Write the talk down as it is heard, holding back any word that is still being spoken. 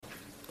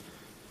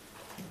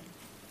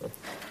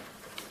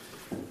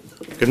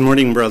Good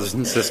morning, brothers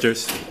and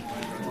sisters.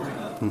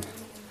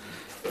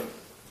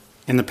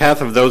 In the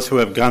path of those who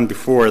have gone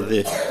before,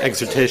 the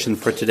exhortation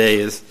for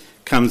today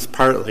comes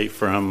partly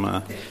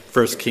from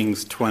 1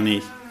 Kings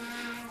 20,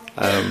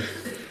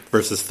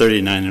 verses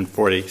 39 and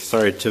 40.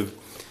 Sorry to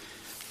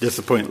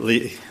disappoint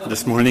Lee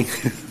this morning.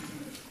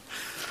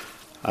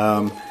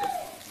 1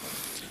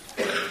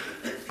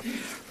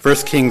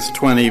 Kings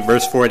 20,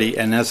 verse 40,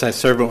 and as thy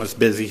servant was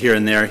busy here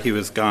and there, he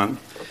was gone.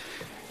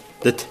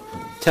 The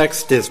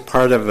text is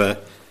part of a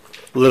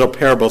little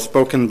parable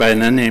spoken by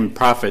an unnamed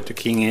prophet to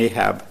King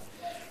Ahab.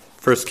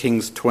 1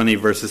 Kings 20,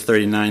 verses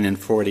 39 and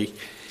 40.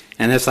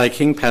 And as thy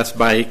king passed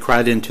by, he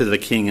cried unto the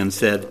king and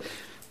said,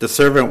 The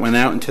servant went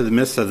out into the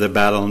midst of the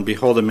battle, and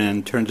behold, a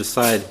man turned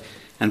aside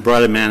and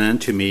brought a man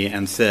unto me,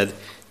 and said,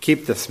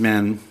 Keep this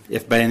man,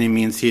 if by any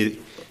means he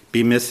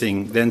be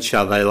missing, then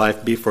shall thy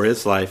life be for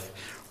his life,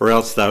 or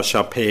else thou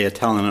shalt pay a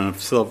talent of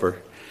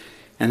silver.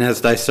 And as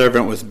thy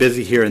servant was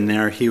busy here and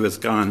there, he was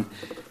gone.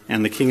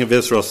 And the king of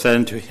Israel said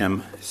unto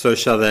him, So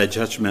shall thy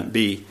judgment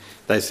be,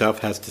 thyself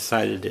hast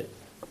decided it.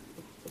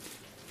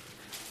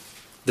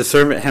 The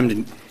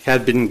servant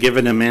had been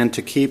given a man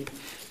to keep,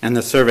 and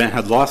the servant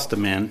had lost a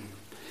man,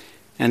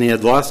 and he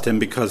had lost him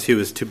because he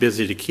was too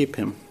busy to keep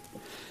him.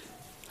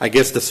 I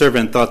guess the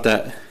servant thought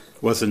that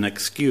was an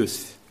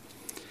excuse.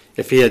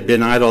 If he had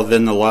been idle,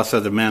 then the loss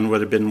of the man would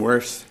have been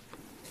worse.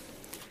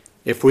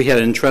 If we had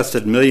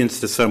entrusted millions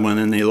to someone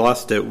and they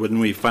lost it,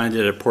 wouldn't we find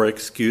it a poor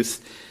excuse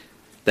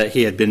that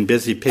he had been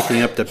busy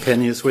picking up the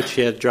pennies which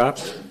he had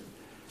dropped?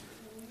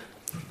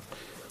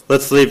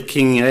 Let's leave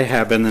King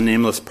Ahab and the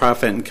nameless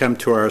prophet and come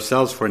to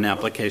ourselves for an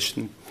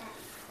application.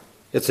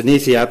 It's an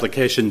easy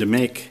application to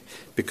make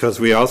because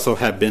we also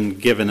have been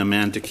given a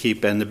man to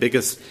keep, and the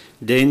biggest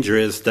danger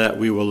is that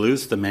we will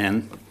lose the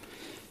man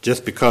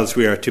just because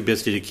we are too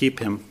busy to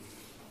keep him.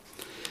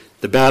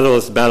 The battle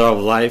is the battle of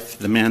life,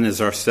 the man is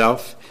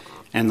ourself,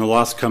 and the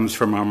loss comes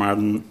from our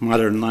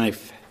modern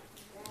life.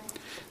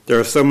 There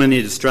are so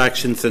many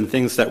distractions and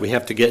things that we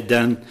have to get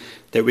done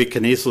that we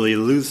can easily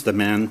lose the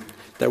man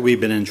that we've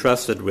been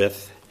entrusted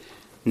with.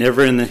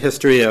 Never in the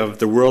history of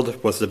the world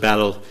has the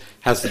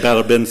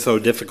battle been so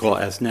difficult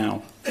as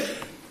now.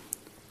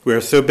 We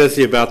are so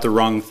busy about the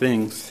wrong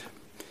things,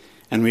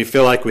 and we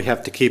feel like we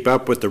have to keep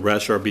up with the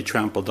rush or be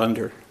trampled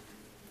under.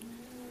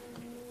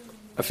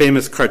 A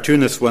famous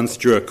cartoonist once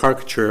drew a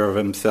caricature of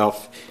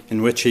himself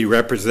in which he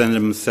represented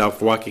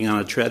himself walking on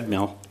a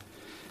treadmill.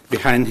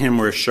 Behind him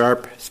were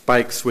sharp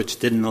spikes which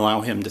didn't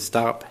allow him to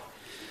stop.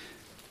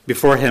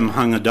 Before him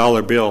hung a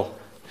dollar bill.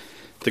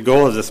 The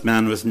goal of this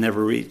man was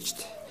never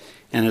reached,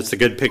 and it's a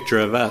good picture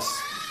of us.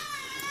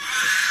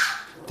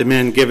 The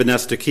man given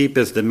us to keep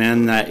is the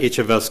man that each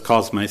of us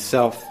calls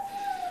myself.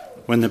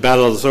 When the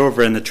battle is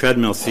over and the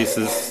treadmill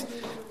ceases,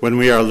 when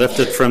we are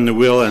lifted from the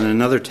wheel and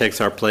another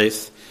takes our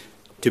place,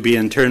 to be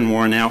in turn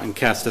worn out and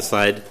cast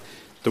aside,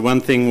 the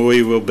one thing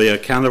we will be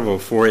accountable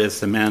for is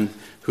the man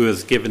who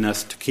has given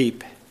us to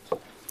keep.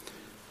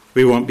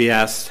 We won't be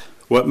asked,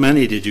 what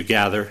money did you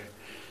gather?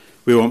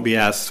 We won't be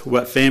asked,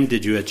 what fame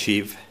did you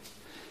achieve?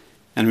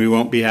 And we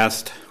won't be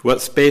asked,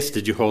 what space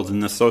did you hold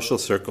in the social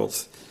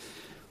circles?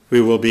 We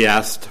will be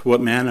asked,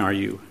 what man are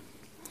you?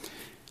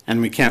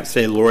 And we can't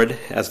say, Lord,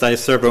 as thy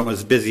servant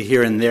was busy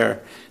here and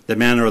there, the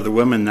man or the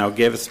woman thou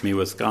gavest me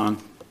was gone.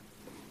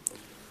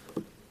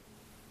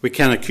 We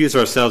can't accuse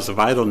ourselves of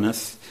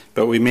idleness,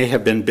 but we may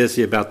have been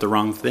busy about the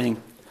wrong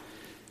thing.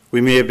 We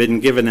may have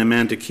been given a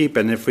man to keep,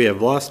 and if we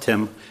have lost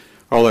him,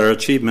 all our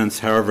achievements,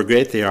 however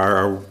great they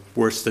are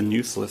worse than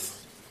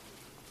useless.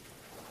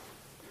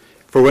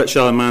 For what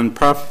shall it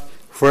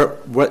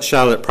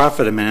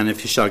profit a man if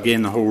he shall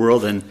gain the whole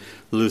world and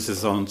lose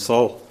his own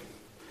soul?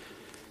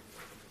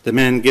 The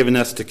man given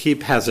us to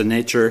keep has a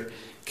nature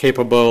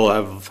capable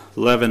of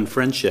love and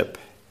friendship.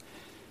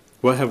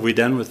 What have we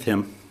done with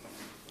him?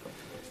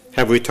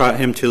 Have we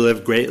taught him to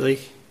live greatly?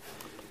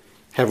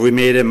 Have we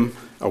made him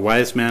a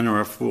wise man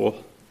or a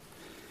fool?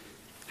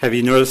 Have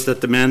you noticed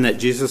that the man that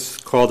Jesus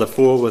called a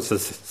fool was a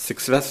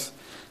successful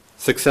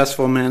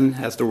man,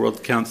 as the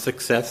world counts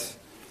success?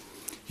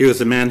 He was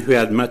a man who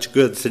had much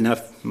goods,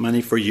 enough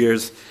money for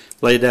years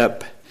laid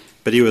up,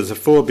 but he was a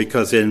fool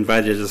because he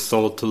invited his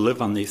soul to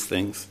live on these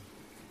things.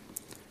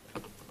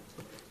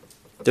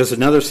 There's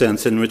another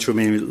sense in which we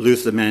may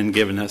lose the man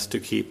given us to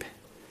keep.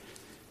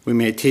 We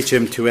may teach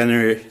him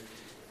to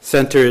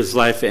center his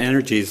life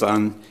energies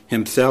on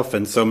himself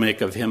and so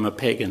make of him a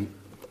pagan.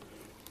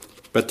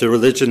 But the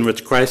religion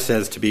which Christ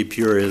says to be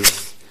pure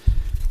is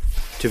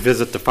to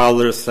visit the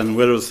fatherless and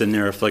widows in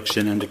their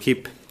affliction and to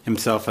keep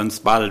himself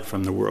unspotted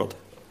from the world.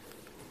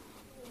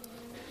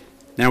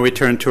 Now we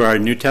turn to our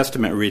New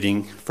Testament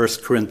reading, 1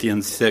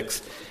 Corinthians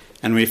 6,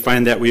 and we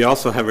find that we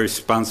also have a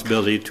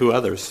responsibility to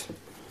others.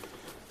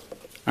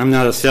 I'm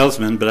not a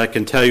salesman, but I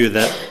can tell you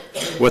that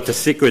what the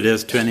secret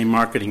is to any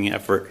marketing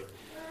effort.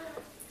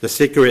 The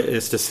secret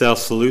is to sell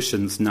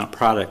solutions, not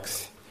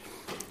products.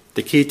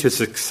 The key to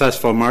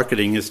successful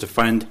marketing is to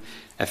find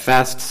a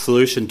fast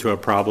solution to a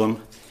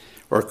problem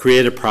or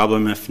create a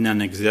problem if none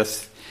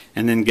exists,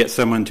 and then get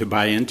someone to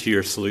buy into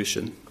your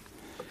solution.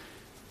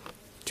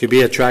 To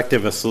be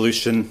attractive, a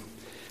solution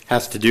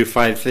has to do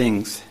 5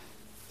 things: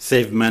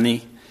 save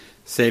money,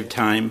 save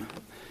time,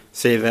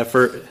 save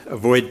effort,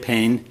 avoid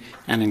pain,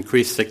 and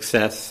increase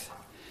success.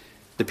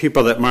 The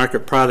people that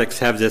market products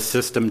have this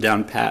system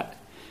down pat.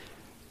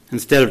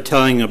 Instead of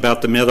telling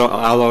about the metal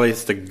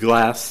alloys, the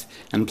glass,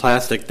 and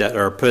plastic that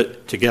are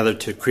put together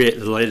to create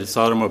the latest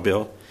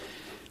automobile,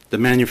 the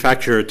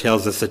manufacturer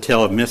tells us a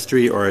tale of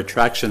mystery or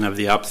attraction of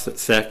the opposite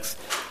sex,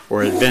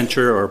 or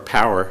adventure or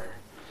power,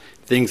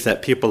 things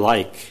that people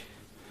like,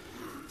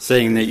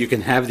 saying that you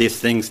can have these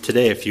things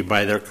today if you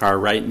buy their car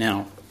right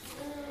now.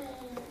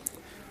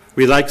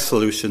 We like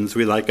solutions.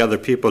 We like other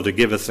people to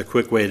give us a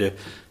quick way to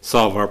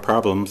solve our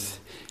problems,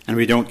 and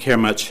we don't care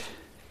much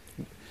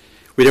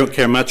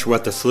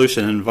what the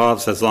solution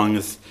involves as long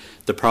as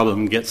the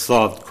problem gets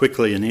solved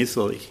quickly and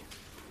easily.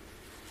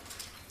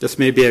 This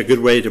may be a good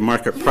way to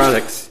market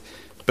products,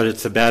 but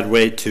it's a bad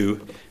way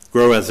to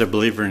grow as a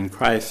believer in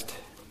Christ.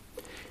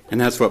 And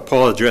that's what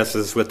Paul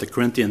addresses with the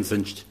Corinthians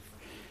in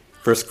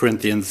 1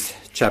 Corinthians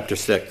chapter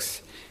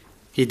 6.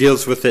 He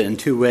deals with it in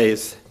 2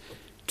 ways,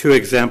 2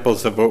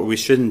 examples of what we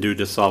shouldn't do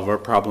to solve our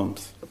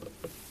problems.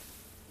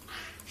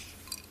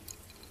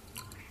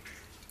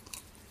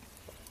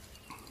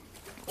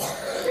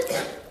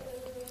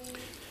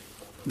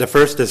 The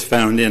first is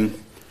found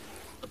in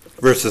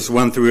verses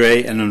 1 through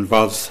 8 and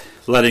involves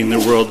letting the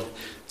world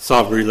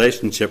solve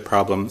relationship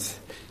problems.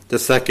 The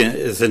second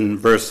is in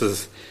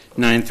verses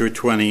 9 through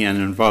 20 and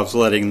involves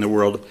letting the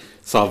world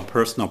solve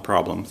personal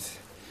problems.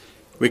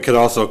 We could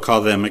also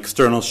call them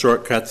external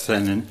shortcuts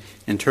and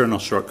internal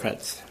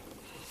shortcuts.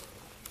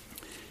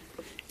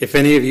 If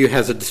any of you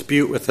has a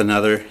dispute with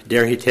another,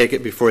 dare he take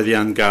it before the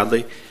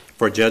ungodly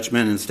for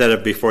judgment instead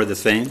of before the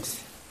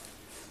saints?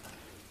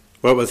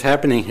 What was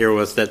happening here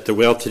was that the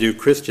well-to-do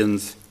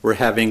Christians were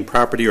having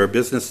property or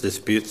business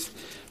disputes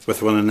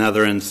with one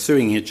another and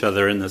suing each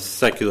other in the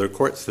secular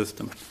court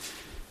system.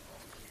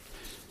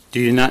 Do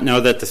you not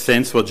know that the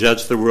saints will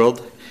judge the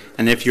world?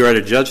 And if you are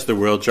to judge the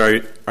world,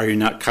 are you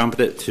not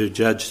competent to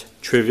judge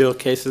trivial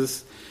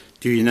cases?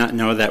 Do you not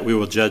know that we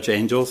will judge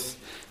angels?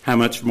 How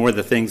much more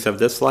the things of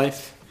this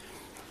life?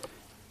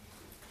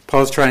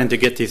 Paul's trying to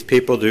get these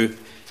people to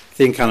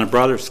think on a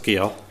broader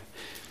scale.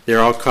 They're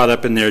all caught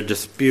up in their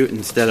dispute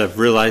instead of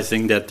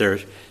realizing that their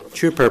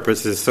true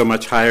purpose is so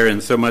much higher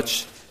and so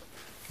much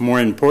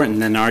more important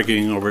than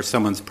arguing over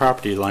someone's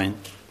property line.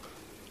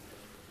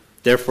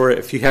 Therefore,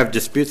 if you have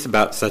disputes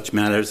about such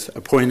matters,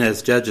 appoint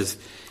as judges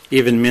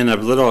even men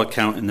of little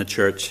account in the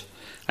church.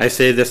 I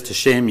say this to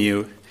shame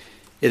you.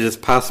 It is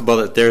possible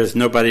that there is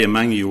nobody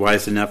among you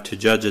wise enough to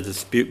judge a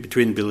dispute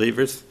between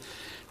believers,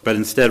 but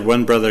instead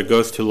one brother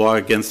goes to law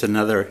against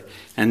another,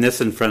 and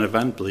this in front of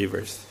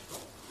unbelievers.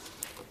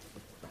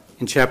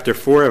 In chapter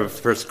 4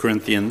 of 1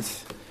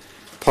 Corinthians,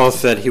 Paul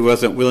said he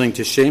wasn't writing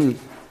to shame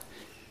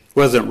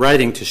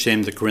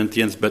the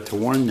Corinthians, but to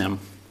warn them.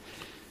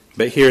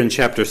 But here in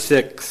chapter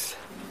 6,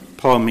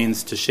 Paul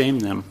means to shame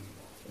them.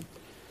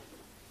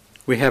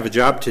 We have a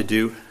job to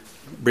do,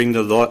 bring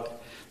the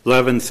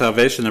love and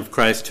salvation of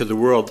Christ to the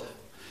world.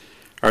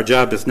 Our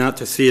job is not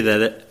to see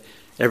that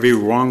every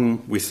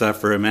wrong we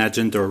suffer,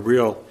 imagined or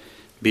real,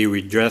 be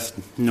redressed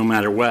no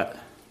matter what.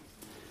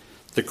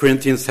 The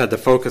Corinthians had to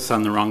focus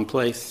on the wrong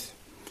place,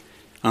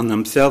 on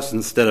themselves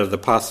instead of the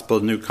possible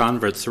new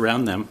converts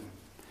around them.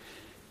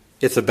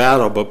 It's a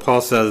battle, but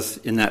Paul says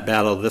in that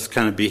battle, this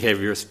kind of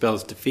behavior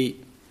spells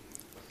defeat.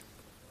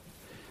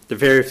 The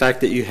very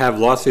fact that you have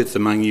lawsuits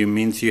among you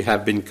means you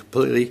have been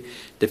completely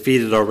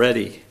defeated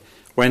already.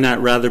 Why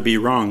not rather be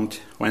wronged?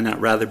 Why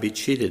not rather be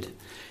cheated?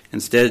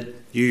 Instead,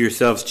 you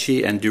yourselves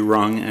cheat and do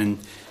wrong, and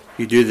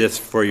you do this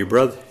for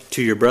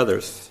to your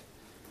brothers.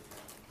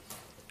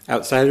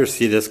 Outsiders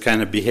see this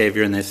kind of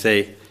behavior and they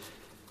say,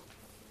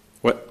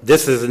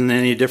 this isn't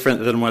any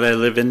different than what I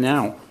live in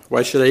now.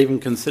 Why should I even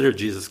consider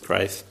Jesus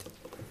Christ?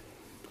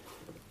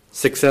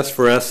 Success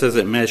for us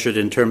isn't measured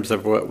in terms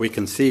of what we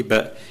can see,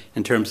 but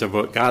in terms of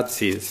what God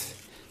sees.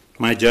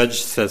 My judge,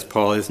 says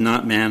Paul, is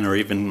not man or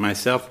even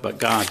myself, but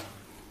God.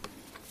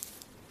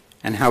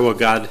 And how will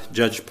God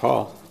judge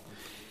Paul?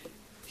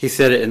 He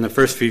said it in the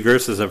first few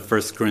verses of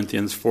 1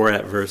 Corinthians 4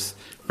 at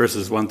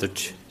verses 1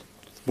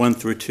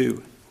 through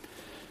 2.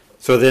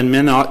 So then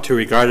men ought to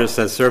regard us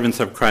as servants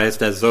of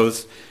Christ, as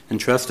those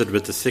entrusted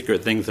with the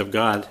secret things of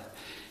God.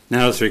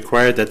 Now it is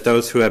required that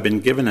those who have been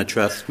given a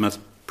trust must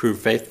prove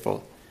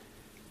faithful.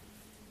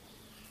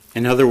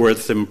 In other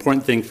words, the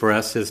important thing for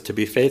us is to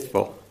be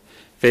faithful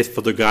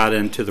to God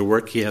and to the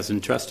work he has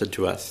entrusted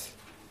to us.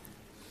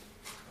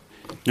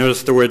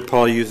 Notice the word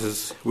Paul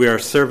uses, we are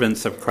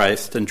servants of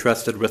Christ,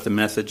 entrusted with the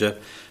message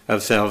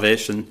of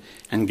salvation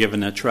and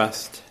given a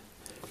trust.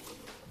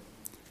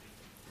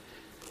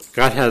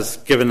 God has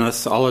given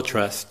us all a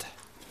trust.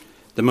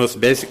 The most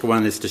basic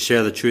one is to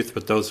share the truth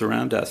with those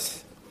around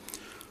us.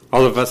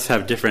 All of us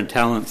have different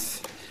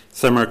talents.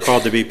 Some are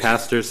called to be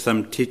pastors,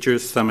 some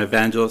teachers, some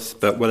evangelists,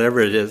 but whatever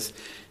it is,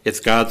 it's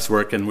God's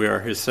work and we are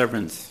his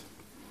servants.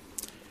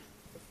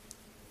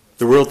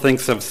 The world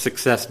thinks of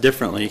success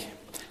differently.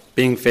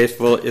 Being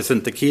faithful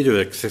isn't the key to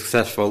a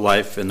successful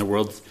life in the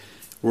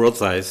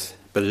world's eyes,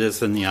 but it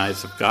is in the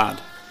eyes of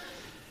God.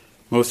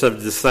 Most of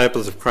the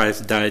disciples of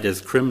Christ died as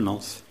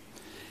criminals.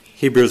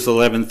 Hebrews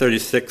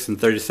 11:36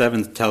 and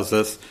 37 tells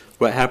us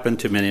what happened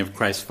to many of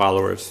Christ's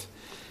followers.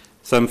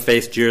 Some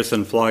faced jeers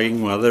and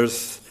flogging, while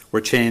others were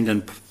chained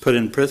and put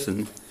in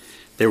prison.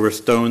 They were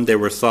stoned, they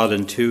were sawed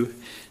in two,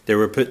 they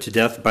were put to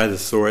death by the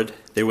sword.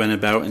 They went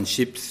about in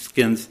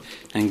sheepskins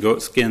and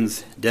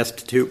goatskins,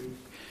 destitute,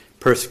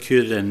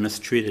 persecuted, and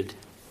mistreated.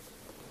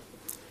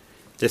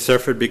 They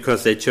suffered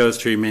because they chose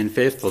to remain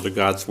faithful to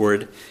God's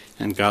word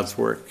and God's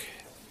work.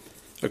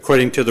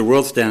 According to the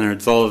world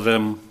standards, all of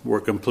them were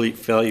complete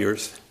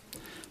failures.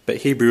 But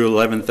Hebrews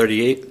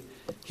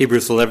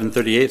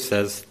 11:38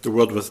 says the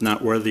world was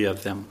not worthy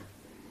of them.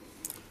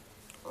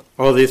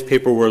 All these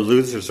people were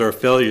losers or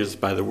failures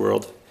by the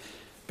world,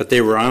 but they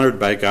were honored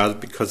by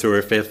God because they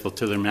were faithful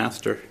to their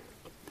master.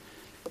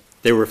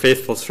 They were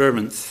faithful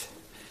servants.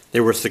 They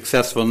were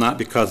successful not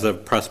because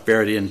of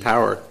prosperity and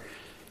power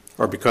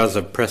or because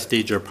of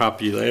prestige or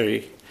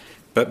popularity,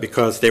 but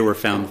because they were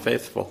found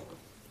faithful.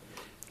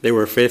 They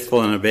were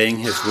faithful in obeying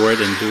his word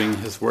and doing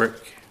his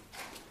work.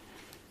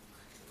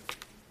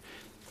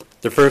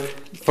 The first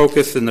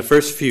focus in the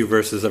first few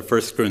verses of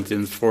 1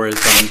 Corinthians 4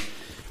 is on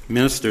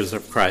ministers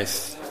of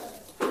Christ.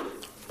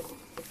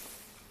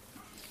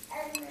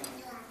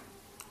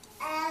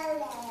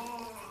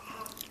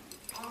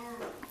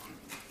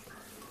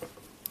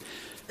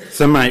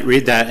 Some might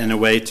read that in a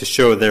way to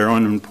show their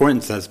own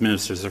importance as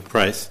ministers of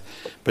Christ,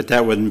 but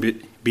that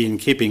wouldn't be in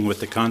keeping with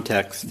the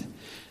context.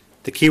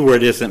 The key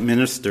word isn't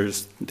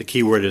ministers, the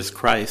key word is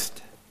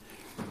Christ.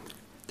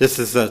 This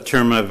is a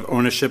term of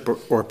ownership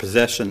or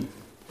possession,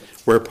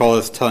 where Paul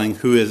is telling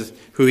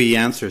who he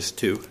answers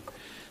to.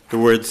 The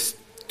words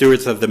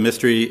stewards of the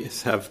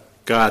mysteries of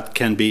God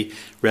can be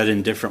read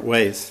in different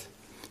ways.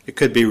 It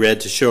could be read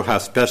to show how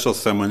special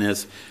someone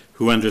is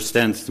who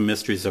understands the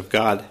mysteries of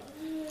God.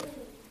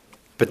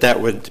 But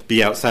that would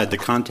be outside the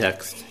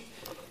context.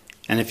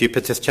 And if you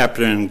put this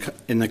chapter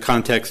in the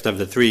context of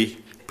the three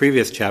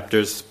previous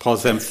chapters,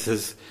 Paul's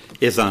emphasis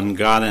is on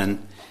God and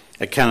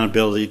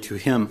accountability to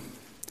him.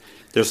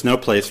 There's no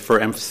place for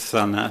emphasis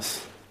on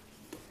us.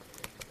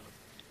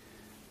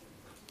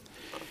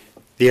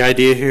 The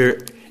idea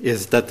here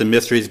is that the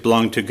mysteries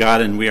belong to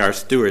God and we are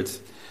stewards.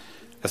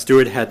 A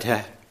steward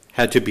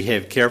had to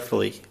behave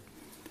carefully.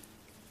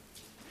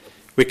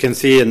 We can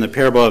see in the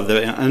parable of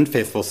the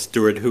unfaithful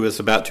steward who was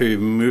about to be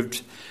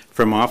removed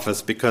from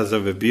office because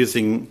of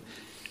abusing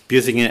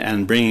it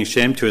and bringing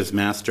shame to his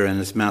master and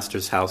his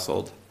master's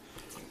household.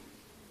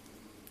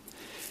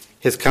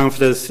 His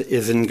confidence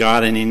is in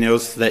God and he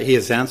knows that he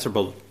is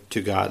answerable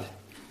to God.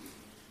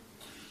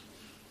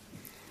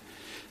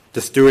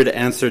 The steward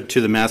answered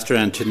to the master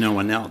and to no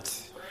one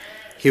else.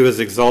 He was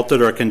exalted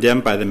or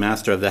condemned by the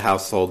master of the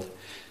household.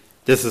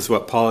 This is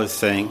what Paul is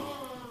saying.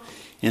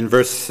 In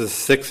verses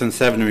 6 and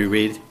 7 we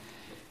read,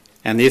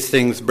 "And these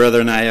things,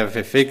 brethren, I have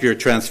a figure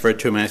transferred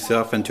to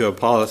myself and to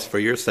Apollos for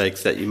your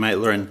sakes, that you might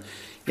learn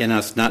in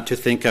us not to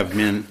think of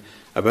men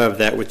above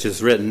that which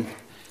is written,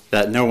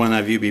 that no one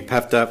of you be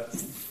puffed up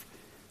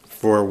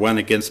for one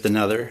against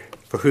another.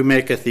 For who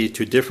maketh thee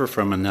to differ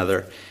from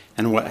another?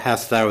 And what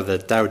hast thou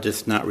that thou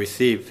didst not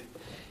receive?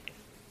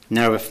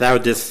 Now if thou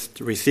didst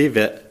receive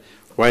it,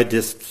 why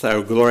didst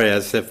thou glory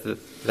as if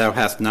thou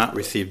hast not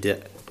received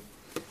it?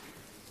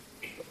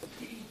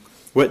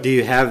 What do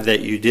you have that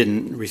you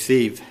didn't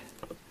receive?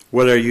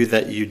 What are you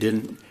that you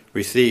didn't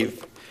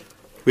receive?"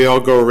 We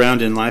all go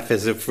around in life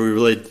as if we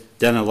really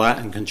done a lot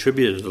and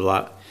contributed a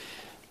lot.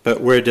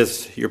 But where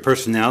does your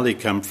personality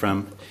come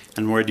from?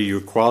 And where do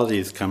your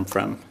qualities come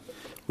from?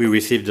 We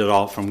received it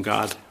all from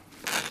God.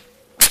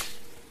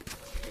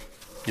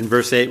 In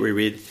verse 8 we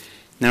read,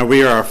 "Now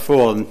we are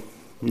full,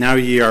 now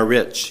ye are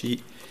rich.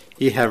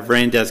 Ye have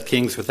reigned as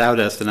kings without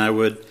us, and I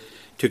would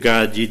to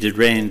God ye did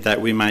reign,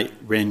 that we might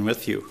reign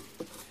with you."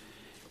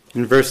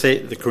 In verse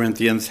 8, the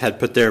Corinthians had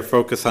put their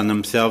focus on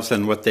themselves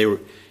and what they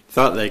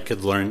thought they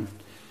could learn,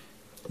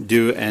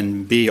 do,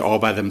 and be all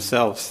by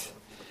themselves.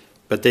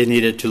 But they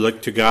needed to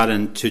look to God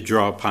and to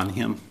draw upon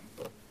him.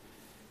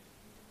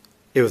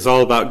 It was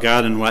all about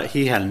God and what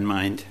he had in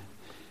mind.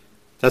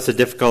 That's a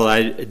difficult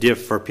idea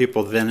for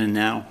people then and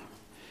now.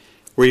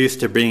 We're used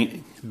to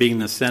being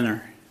the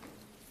center.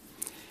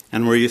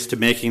 And we're used to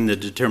making the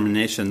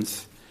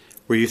determinations.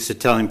 We're used to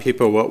telling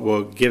people what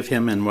will give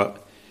him and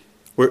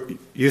we're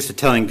used to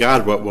telling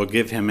God what will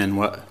give him and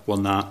what will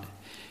not.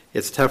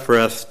 It's tough for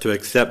us to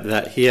accept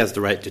that he has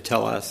the right to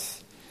tell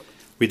us.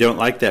 We don't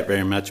like that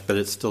very much, but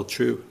it's still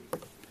true.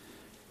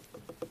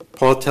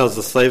 Paul tells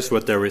the slaves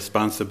what their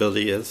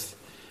responsibility is.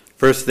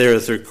 First, there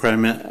is the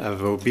requirement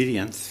of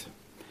obedience.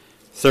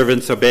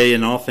 Servants, obey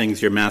in all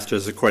things your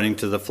masters according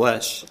to the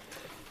flesh.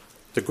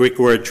 The Greek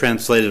word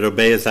translated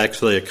obey is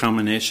actually a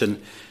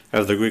combination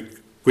of the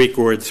Greek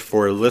words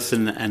for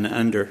listen and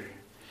under.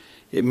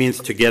 It means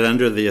to get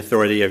under the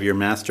authority of your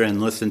master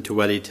and listen to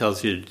what he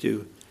tells you to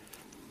do.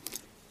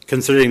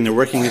 Considering the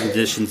working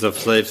conditions of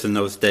slaves in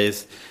those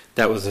days,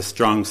 that was a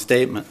strong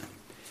statement.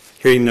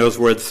 Hearing those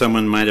words,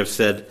 someone might have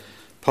said,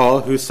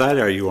 "Paul, whose side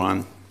are you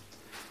on?"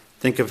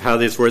 Think of how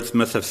these words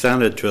must have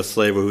sounded to a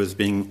slave who was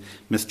being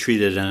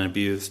mistreated and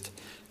abused.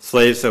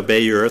 Slaves, obey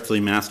your earthly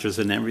masters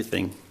in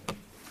everything.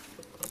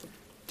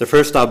 The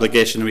first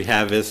obligation we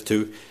have is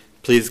to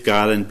please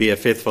God and be a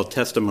faithful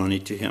testimony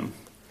to him.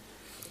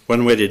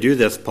 One way to do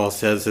this, Paul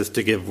says, is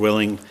to give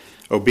willing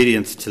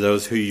obedience to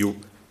those who you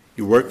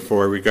work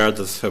for,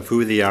 regardless of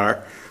who they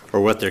are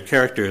or what their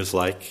character is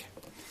like.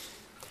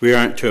 We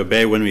aren't to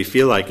obey when we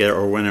feel like it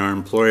or when our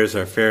employers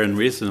are fair and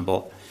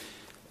reasonable.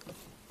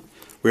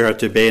 We are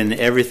to obey in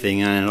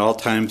everything and at all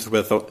times,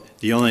 with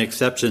the only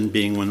exception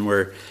being when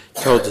we're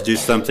told to do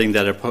something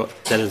that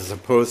is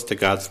opposed to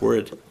God's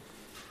word.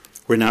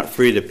 We're not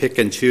free to pick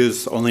and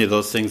choose only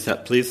those things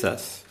that please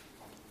us.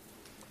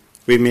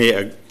 We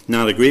may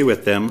not agree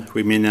with them.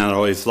 We may not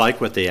always like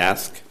what they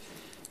ask.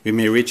 We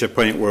may reach a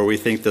point where we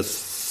think the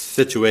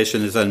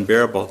situation is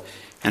unbearable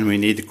and we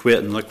need to quit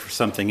and look for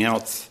something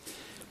else.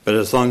 But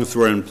as long as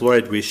we're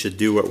employed, we should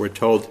do what we're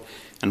told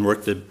and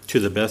work to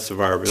the best of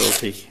our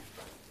ability.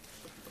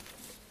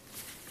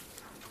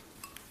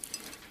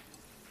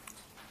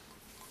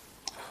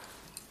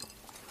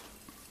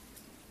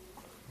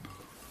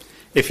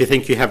 If you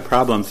think you have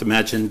problems,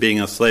 imagine being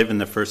a slave in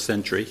the first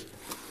century.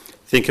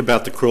 Think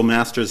about the cruel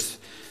masters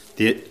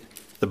the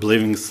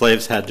believing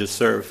slaves had to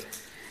serve.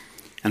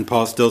 And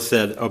Paul still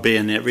said, obey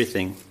in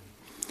everything.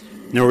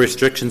 No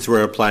restrictions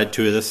were applied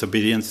to this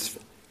obedience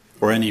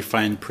or any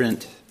fine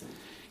print.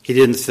 He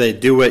didn't say,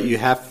 do what you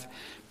have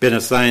been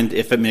assigned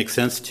if it makes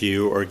sense to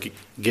you or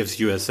gives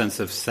you a sense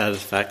of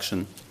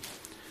satisfaction.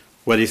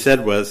 What he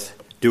said was,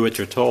 do what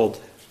you're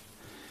told.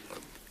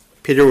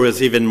 Peter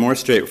was even more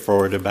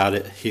straightforward about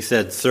it. He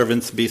said,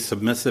 servants, be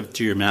submissive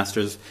to your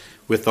masters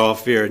with all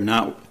fear,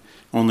 not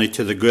only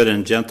to the good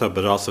and gentle,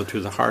 but also to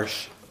the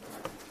harsh.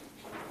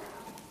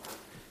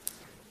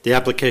 The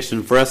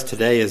application for us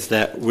today is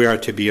that we are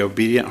to be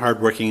obedient,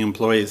 hardworking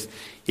employees,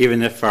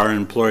 even if our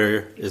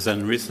employer is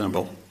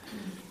unreasonable.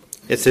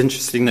 It's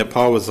interesting that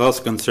Paul was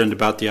also concerned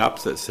about the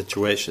opposite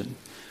situation.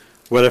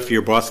 What if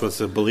your boss was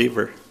a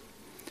believer?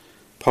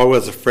 Paul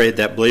was afraid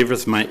that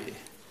believers might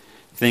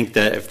think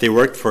that if they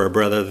worked for a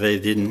brother, they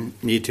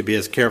didn't need to be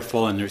as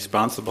careful and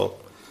responsible.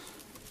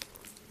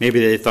 Maybe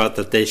they thought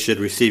that they should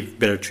receive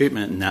better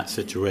treatment in that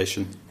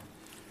situation.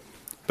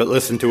 But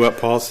listen to what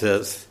Paul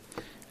says.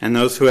 And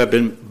those who have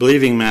been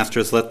believing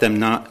masters, let them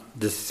not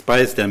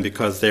despise them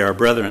because they are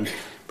brethren,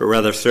 but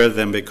rather serve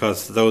them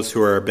because those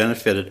who are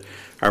benefited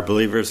are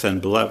believers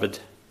and beloved.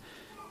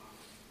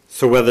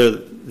 So whether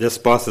this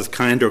boss is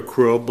kind or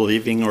cruel,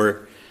 believing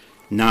or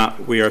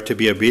not, we are to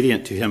be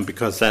obedient to him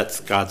because that's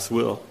God's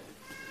will.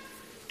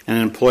 An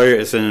employer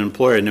is an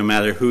employer no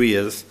matter who he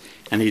is,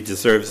 and he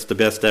deserves the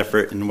best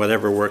effort in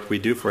whatever work we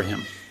do for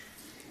him.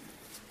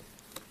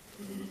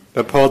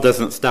 But Paul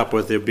doesn't stop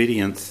with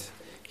obedience.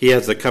 He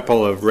has a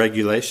couple of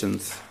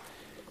regulations.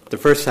 The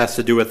first has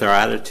to do with our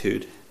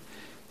attitude.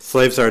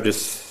 Slaves are to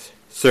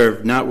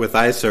serve not with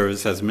eye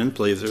service as men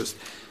pleasers,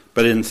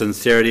 but in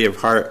sincerity of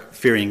heart,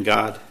 fearing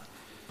God.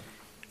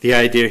 The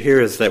idea here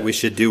is that we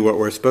should do what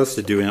we're supposed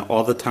to do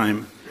all the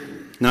time,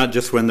 not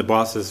just when the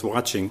boss is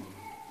watching.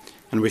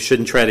 And we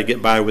shouldn't try to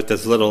get by with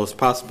as little as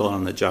possible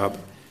on the job.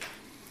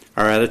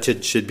 Our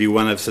attitude should be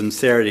one of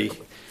sincerity.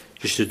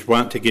 You should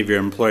want to give your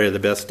employer the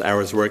best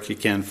hour's work you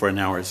can for an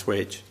hour's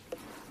wage.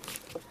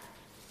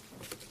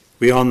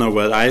 We all know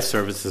what eye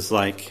service is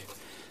like.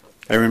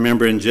 I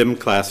remember in gym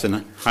class in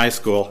high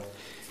school,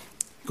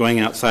 going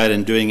outside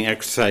and doing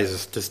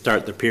exercises to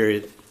start the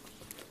period.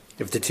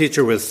 If the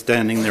teacher was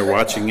standing there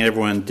watching,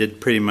 everyone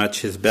did pretty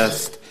much his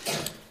best.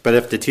 But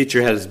if the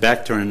teacher had his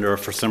back turned or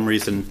for some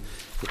reason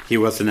he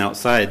wasn't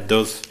outside,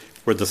 those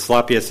were the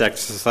sloppiest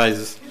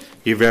exercises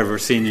you've ever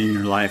seen in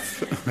your life.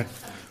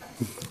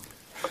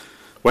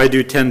 Why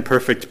do 10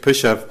 perfect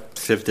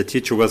push-ups if the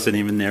teacher wasn't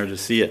even there to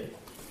see it?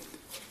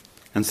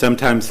 And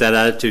sometimes that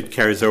attitude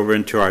carries over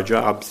into our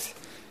jobs.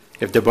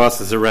 If the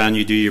boss is around,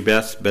 you do your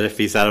best, but if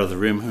he's out of the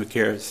room, who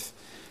cares?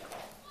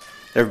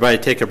 Everybody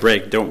take a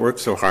break. Don't work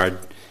so hard.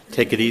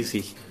 Take it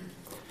easy.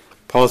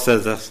 Paul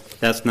says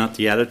that's not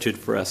the attitude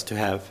for us to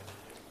have.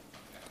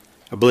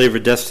 A believer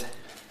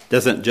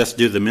doesn't just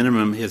do the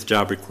minimum his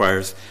job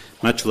requires,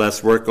 much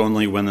less work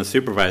only when the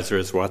supervisor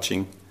is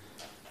watching.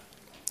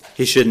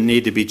 He shouldn't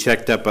need to be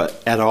checked up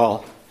at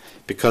all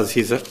because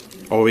he's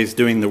always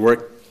doing the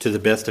work to the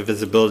best of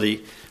his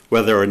ability,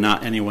 whether or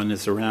not anyone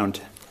is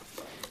around.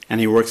 And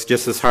he works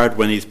just as hard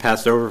when he's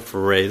passed over for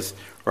a raise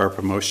or a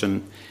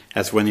promotion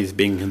as when he's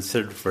being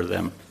considered for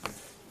them.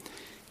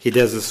 He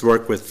does this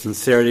work with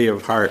sincerity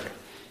of heart.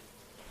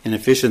 In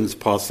Ephesians,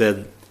 Paul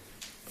said,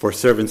 for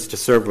servants to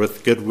serve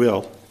with good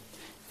will.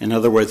 In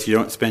other words, you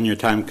don't spend your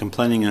time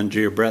complaining under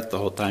your breath the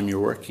whole time you're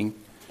working.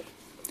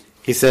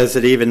 He says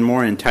it even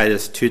more in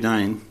Titus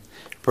 2:9.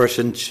 A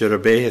person should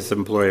obey his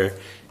employer,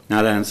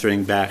 not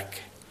answering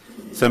back.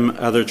 Some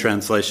other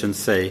translations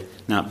say,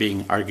 not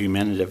being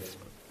argumentative.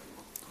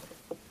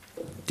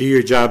 Do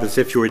your job as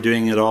if you were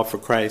doing it all for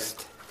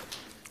Christ.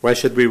 Why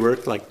should we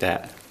work like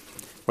that?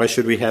 Why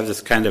should we have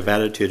this kind of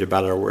attitude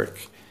about our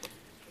work?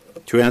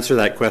 To answer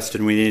that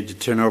question, we need to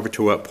turn over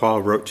to what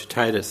Paul wrote to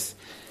Titus.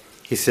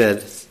 He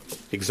said,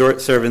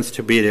 "Exhort servants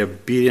to be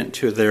obedient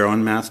to their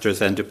own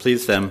masters and to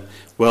please them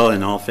well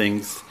in all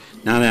things,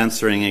 not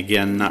answering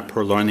again, not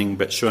purloining,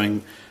 but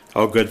showing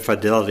all good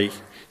fidelity,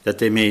 that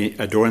they may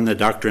adorn the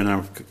doctrine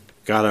of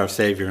God our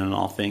Savior in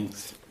all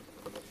things."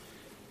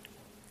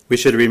 We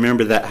should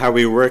remember that how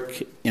we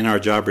work in our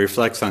job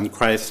reflects on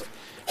Christ,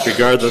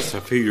 regardless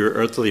of who your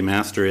earthly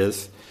master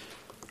is.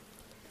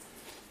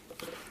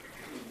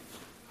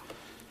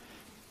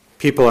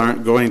 People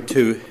aren't going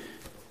to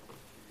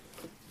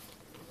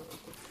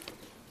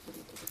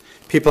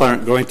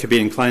be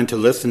inclined to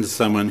listen to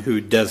someone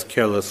who does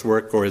careless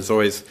work or is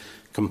always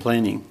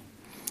complaining.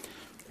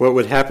 What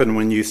would happen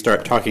when you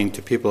start talking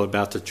to people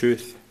about the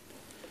truth?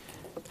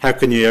 How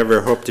can you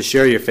ever hope to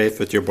share your faith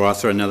with your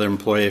boss or another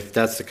employee if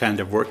that's the kind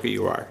of worker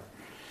you are?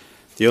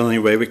 The only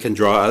way we can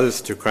draw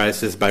others to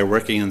Christ is by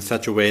working in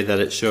such a way that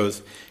it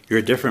shows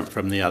you're different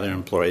from the other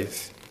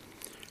employees.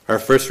 Our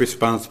first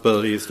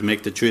responsibility is to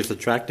make the truth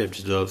attractive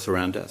to those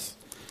around us.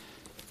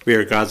 We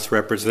are God's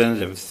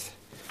representatives.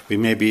 We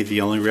may be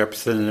the only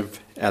representative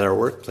at our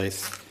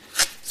workplace,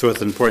 so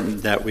it's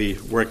important that we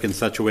work in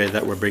such a way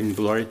that we're bringing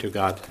glory to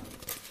God.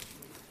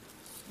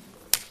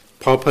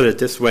 Paul put it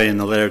this way in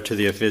the letter to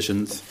the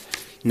Ephesians,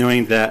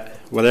 knowing that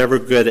whatever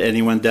good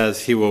anyone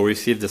does, he will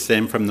receive the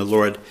same from the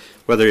Lord,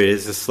 whether he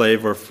is a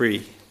slave or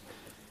free.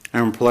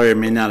 Our employer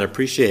may not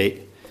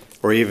appreciate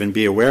or even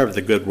be aware of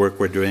the good work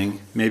we're doing,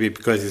 maybe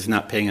because he's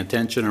not paying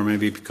attention or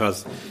maybe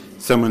because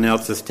someone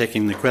else is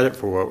taking the credit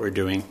for what we're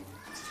doing.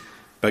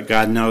 But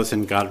God knows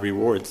and God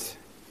rewards.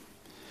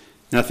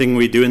 Nothing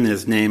we do in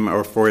his name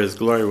or for his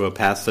glory will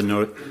pass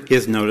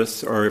his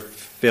notice or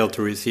fail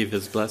to receive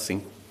his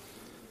blessing.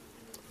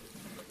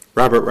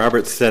 Robert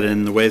Roberts said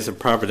in The Ways of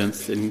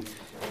Providence, in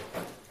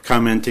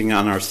commenting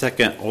on our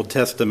second Old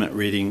Testament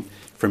reading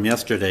from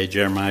yesterday,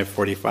 Jeremiah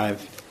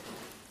 45,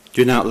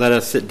 "Do not let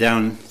us sit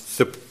down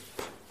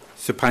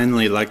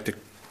supinely like the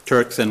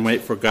Turks and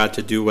wait for God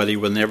to do what he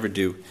will never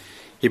do.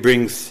 He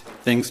brings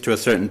things to a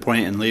certain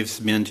point and leaves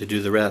men to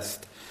do the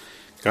rest.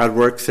 God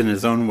works in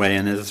his own way,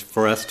 and it is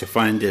for us to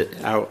find it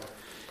out.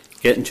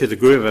 Get into the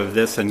groove of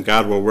this, and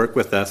God will work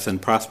with us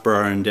and prosper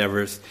our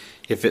endeavors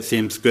if it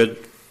seems good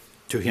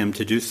to him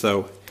to do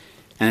so.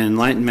 An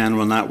enlightened man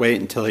will not wait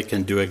until he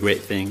can do a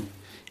great thing.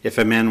 If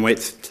a man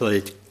waits till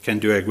he can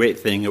do a great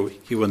thing,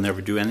 he will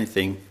never do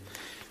anything.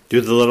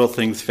 Do the little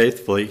things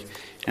faithfully,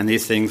 and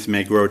these things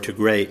may grow to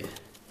great.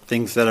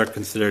 Things that are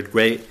considered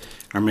great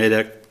are made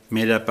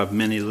up of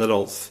many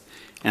littles,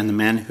 and the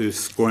man who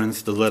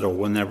scorns the little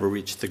will never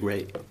reach the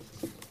great."